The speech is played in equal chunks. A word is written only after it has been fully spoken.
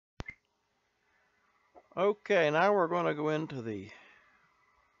Okay, now we're going to go into the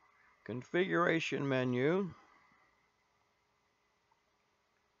configuration menu,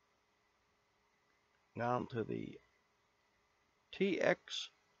 down to the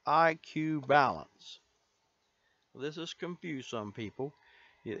TXIQ balance. This has confused some people.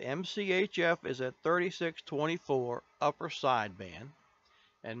 The MCHF is at 3624 upper sideband,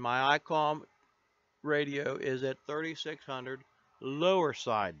 and my ICOM radio is at 3600 lower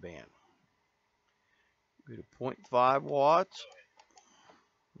sideband. Go to 0.5 watts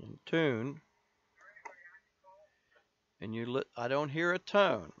and tune, and I don't hear a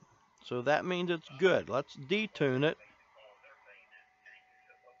tone, so that means it's good. Let's detune it.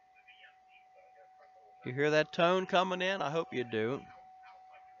 You hear that tone coming in? I hope you do.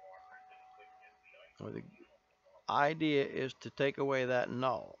 Well, the idea is to take away that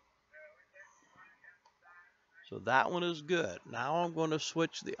null. So that one is good. Now I'm going to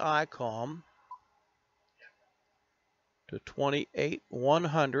switch the ICOM to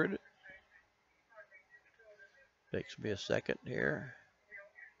 28100. Takes me a second here.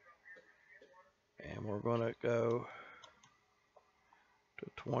 And we're going to go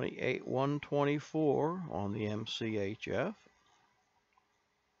to 28124 on the MCHF.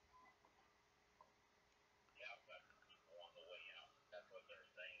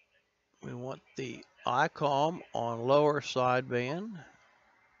 We want the ICOM on lower sideband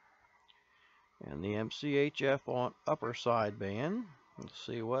and the MCHF on upper sideband. Let's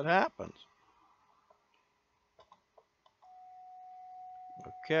see what happens.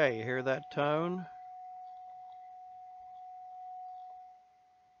 Okay, you hear that tone?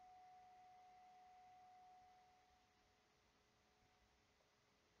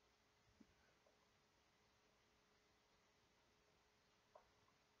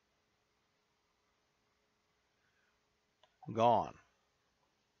 Gone.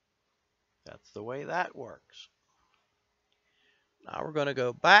 That's the way that works. Now we're going to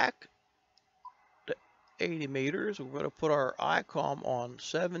go back to 80 meters. We're going to put our ICOM on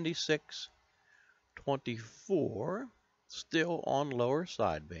 7624, still on lower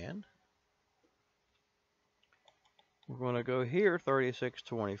sideband. We're going to go here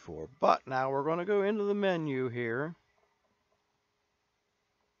 3624, but now we're going to go into the menu here.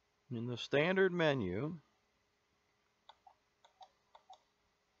 In the standard menu,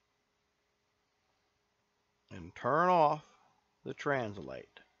 and turn off the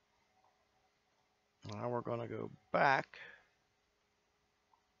translate. Now we're going to go back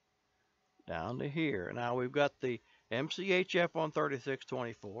down to here. Now we've got the MCHF on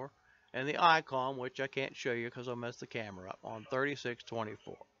 3624 and the ICOM, which I can't show you because I'll mess the camera up, on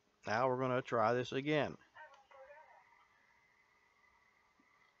 3624. Now we're going to try this again.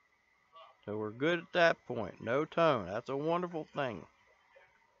 So we're good at that point. No tone. That's a wonderful thing.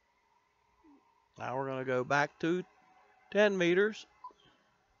 Now we're going to go back to 10 meters.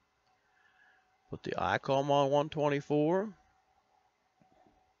 Put the ICOM on 124.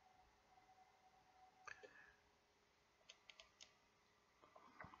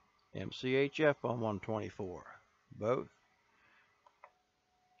 MCHF on 124. Both.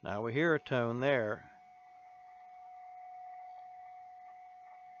 Now we hear a tone there.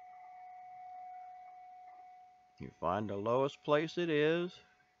 You find the lowest place it is.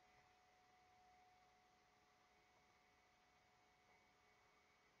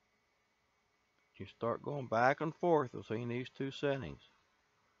 You start going back and forth between these two settings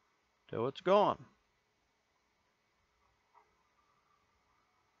till it's gone.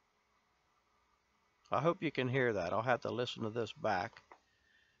 I hope you can hear that. I'll have to listen to this back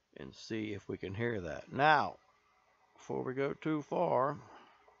and see if we can hear that. Now, before we go too far,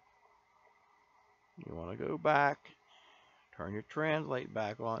 you want to go back, turn your translate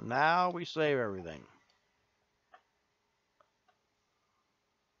back on. Now we save everything.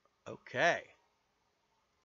 Okay.